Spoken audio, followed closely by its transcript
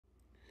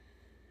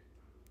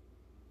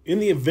In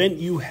the event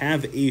you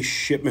have a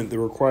shipment that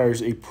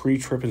requires a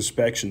pre-trip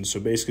inspection, so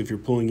basically if you're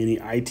pulling any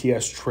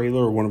ITS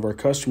trailer or one of our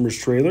customers'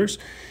 trailers,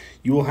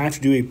 you will have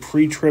to do a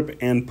pre-trip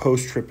and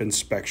post-trip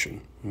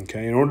inspection.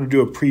 Okay, in order to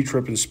do a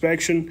pre-trip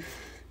inspection,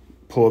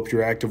 pull up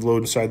your active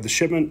load inside the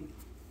shipment.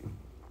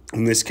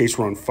 In this case,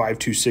 we're on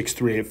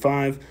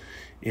 526385,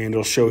 and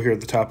it'll show here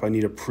at the top I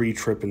need a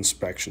pre-trip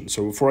inspection.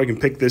 So before I can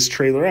pick this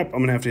trailer up, I'm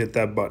going to have to hit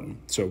that button.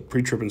 So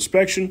pre-trip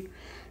inspection.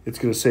 It's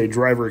going to say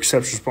driver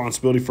accepts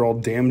responsibility for all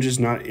damages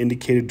not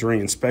indicated during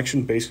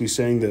inspection, basically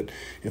saying that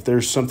if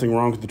there's something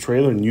wrong with the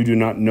trailer and you do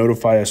not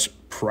notify us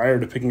prior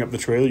to picking up the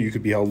trailer, you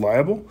could be held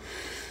liable.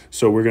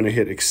 So we're going to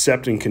hit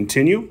accept and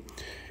continue.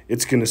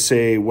 It's going to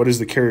say what is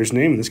the carrier's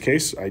name, in this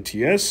case,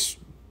 ITS.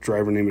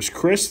 Driver name is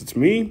Chris, that's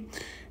me.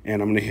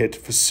 And I'm going to hit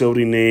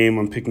facility name.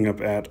 I'm picking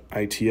up at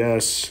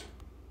ITS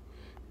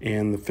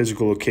and the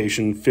physical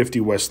location, 50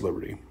 West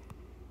Liberty.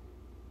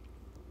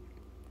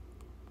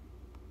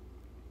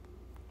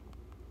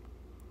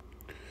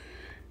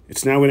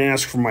 It's now going to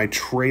ask for my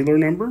trailer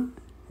number.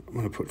 I'm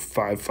going to put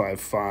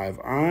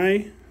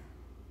 555I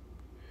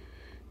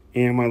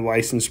and my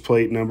license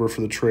plate number for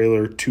the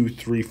trailer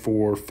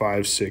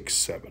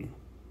 234567.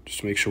 Just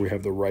to make sure we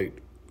have the right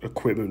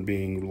equipment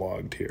being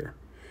logged here.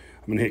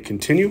 I'm going to hit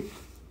continue. And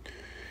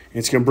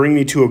it's going to bring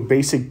me to a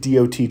basic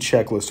DOT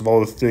checklist of all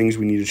the things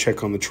we need to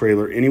check on the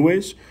trailer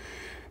anyways.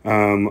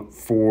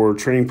 For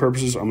training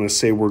purposes, I'm going to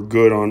say we're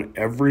good on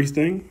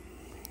everything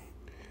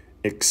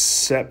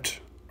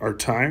except our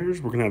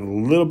tires. We're going to have a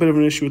little bit of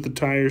an issue with the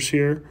tires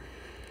here.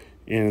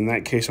 And in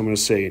that case, I'm going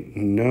to say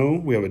no,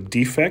 we have a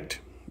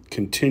defect.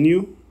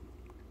 Continue.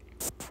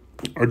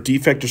 Our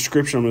defect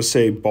description, I'm going to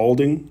say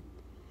balding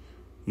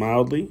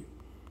mildly.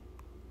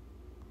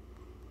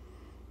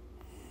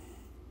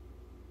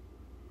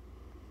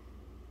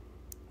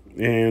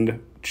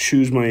 And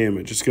choose my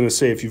image. It's going to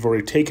say if you've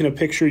already taken a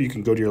picture, you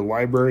can go to your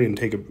library and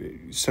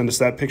send us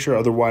that picture.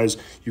 Otherwise,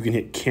 you can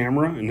hit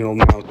camera, and it'll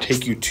now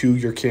take you to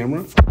your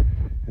camera.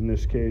 In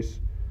this case,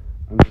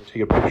 I'm going to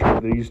take a picture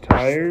of these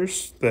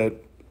tires that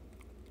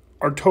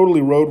are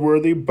totally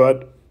roadworthy,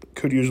 but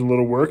could use a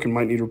little work and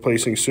might need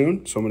replacing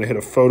soon. So I'm going to hit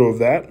a photo of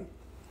that.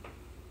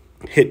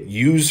 Hit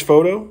use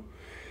photo.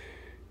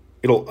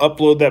 It'll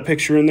upload that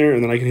picture in there,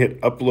 and then I can hit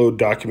upload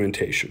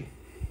documentation.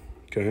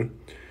 Okay.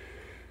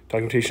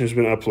 Documentation has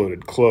been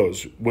uploaded.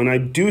 Close. When I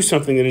do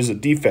something that is a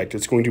defect,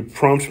 it's going to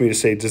prompt me to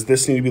say, does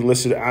this need to be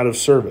listed out of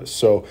service?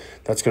 So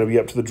that's going to be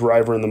up to the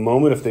driver in the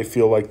moment. If they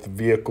feel like the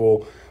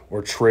vehicle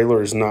or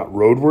trailer is not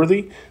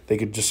roadworthy, they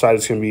could decide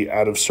it's going to be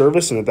out of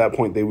service, and at that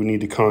point, they would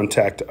need to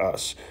contact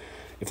us.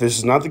 If this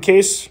is not the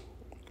case,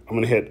 I'm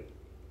going to hit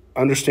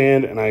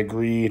understand and I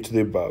agree to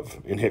the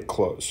above and hit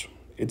close.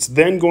 It's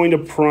then going to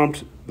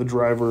prompt the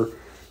driver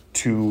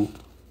to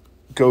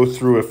go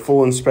through a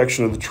full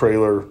inspection of the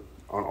trailer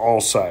on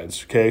all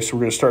sides. Okay, so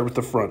we're going to start with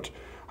the front.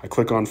 I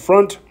click on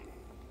front.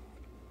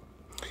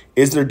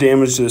 Is there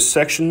damage to this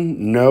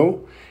section?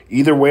 No.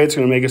 Either way, it's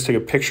going to make us take a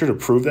picture to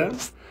prove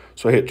that.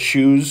 So I hit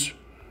choose,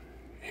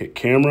 hit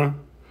camera.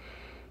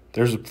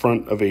 There's the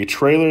front of a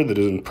trailer that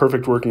is in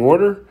perfect working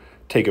order.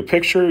 Take a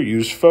picture,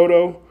 use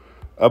photo,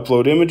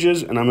 upload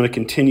images, and I'm going to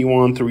continue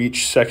on through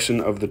each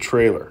section of the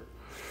trailer.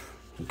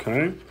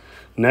 Okay.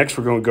 Next,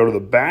 we're going to go to the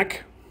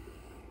back.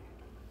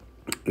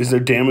 Is there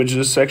damage to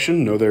this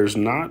section? No, there's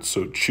not.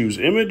 So choose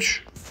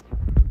image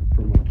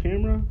from my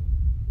camera.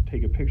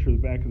 Take a picture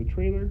of the back of the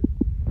trailer.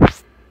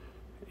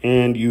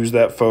 And use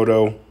that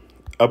photo.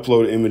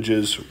 Upload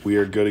images. We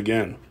are good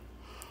again.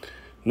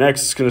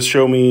 Next, it's going to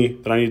show me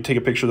that I need to take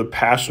a picture of the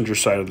passenger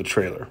side of the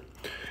trailer.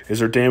 Is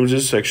there damage to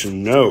this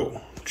section?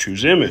 No.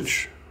 Choose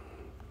image.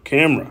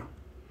 Camera.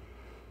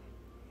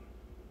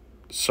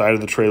 Side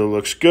of the trailer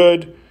looks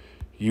good.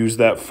 Use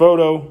that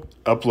photo.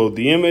 Upload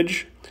the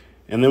image.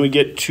 And then we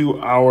get to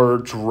our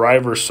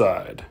driver's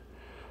side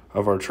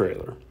of our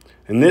trailer.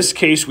 In this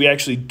case, we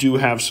actually do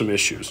have some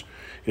issues.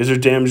 Is there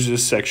damage to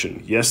this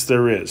section? Yes,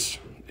 there is.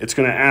 It's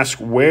going to ask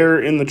where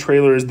in the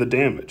trailer is the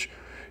damage.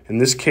 In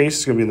this case,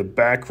 it's going to be in the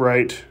back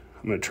right.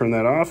 I'm going to turn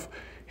that off.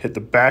 Hit the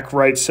back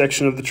right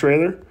section of the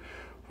trailer.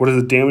 What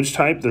is the damage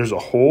type? There's a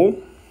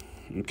hole.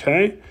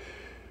 Okay.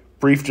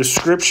 Brief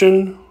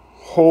description.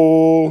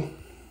 Hole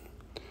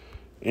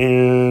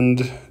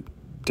and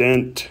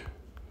dent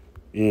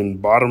in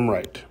bottom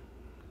right.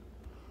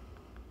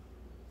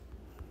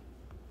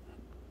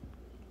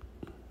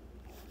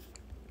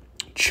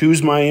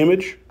 Choose my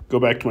image. Go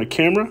back to my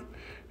camera.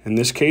 In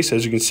this case,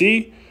 as you can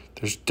see,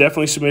 there's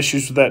definitely some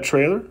issues with that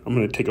trailer. I'm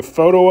going to take a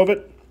photo of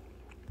it.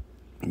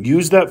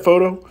 Use that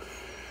photo.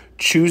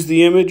 Choose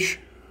the image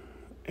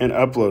and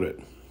upload it.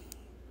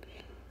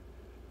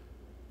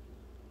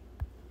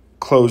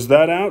 Close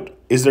that out.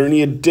 Is there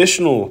any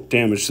additional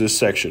damage to this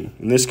section?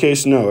 In this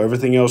case, no.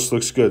 Everything else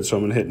looks good. So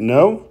I'm going to hit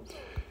no.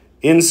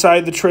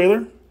 Inside the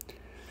trailer,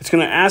 it's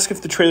going to ask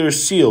if the trailer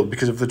is sealed,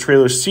 because if the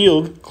trailer is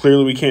sealed,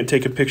 clearly we can't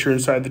take a picture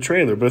inside the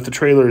trailer. But if the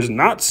trailer is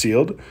not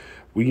sealed,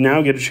 we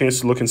now get a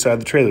chance to look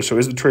inside the trailer. So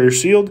is the trailer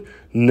sealed?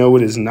 No,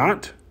 it is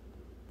not.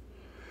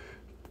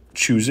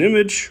 Choose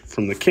image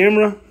from the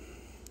camera.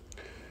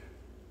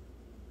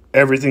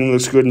 Everything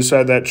looks good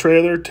inside that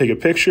trailer. Take a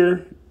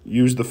picture,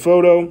 use the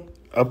photo,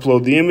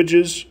 upload the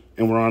images,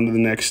 and we're on to the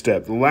next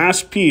step. The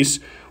last piece,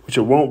 which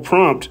it won't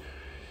prompt,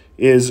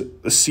 is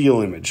a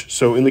seal image.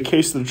 So in the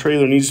case that the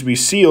trailer needs to be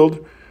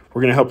sealed,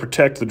 we're going to help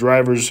protect the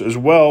drivers as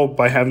well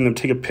by having them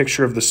take a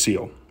picture of the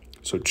seal.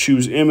 So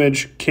choose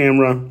image,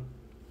 camera,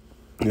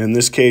 and in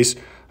this case,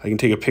 I can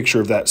take a picture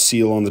of that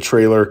seal on the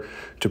trailer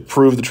to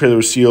prove the trailer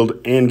is sealed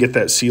and get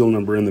that seal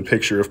number in the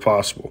picture if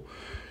possible.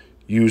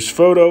 Use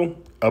photo,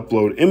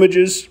 upload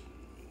images,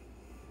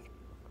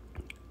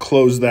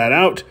 close that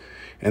out,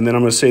 and then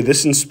I'm going to say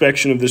this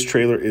inspection of this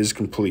trailer is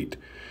complete.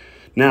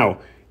 Now,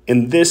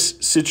 in this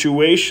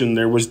situation,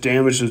 there was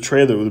damage to the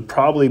trailer that would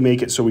probably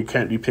make it so we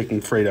can't be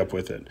picking freight up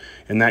with it.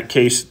 In that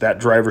case, that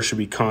driver should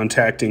be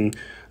contacting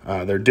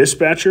their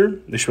dispatcher.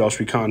 They should also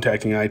be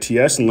contacting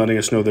ITS and letting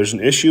us know there's an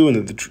issue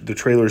and that the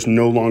trailer is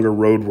no longer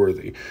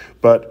roadworthy.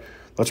 But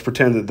let's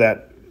pretend that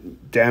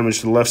that damage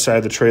to the left side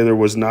of the trailer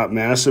was not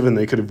massive and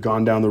they could have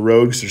gone down the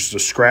road because there's just a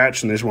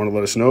scratch and they just want to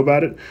let us know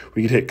about it.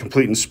 We could hit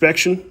complete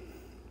inspection.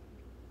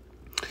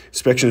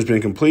 Inspection has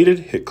been completed.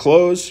 Hit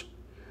close.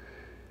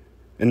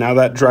 And now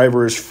that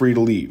driver is free to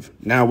leave.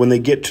 Now, when they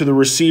get to the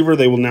receiver,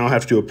 they will now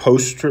have to do a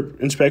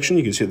post-trip inspection.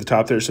 You can see at the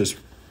top there it says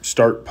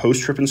start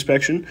post-trip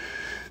inspection.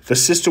 The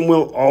system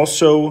will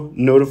also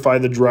notify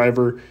the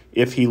driver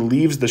if he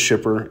leaves the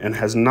shipper and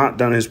has not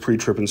done his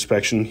pre-trip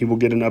inspection. He will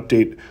get an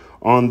update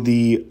on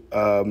the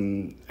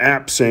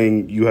app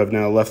saying you have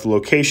now left the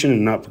location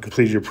and not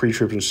completed your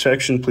pre-trip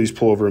inspection. Please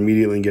pull over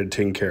immediately and get it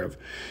taken care of.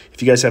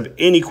 If you guys have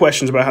any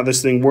questions about how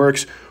this thing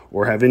works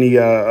or have any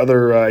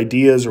other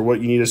ideas or what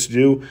you need us to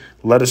do,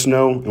 let us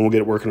know and we'll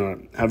get it working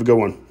on it. Have a good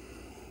one.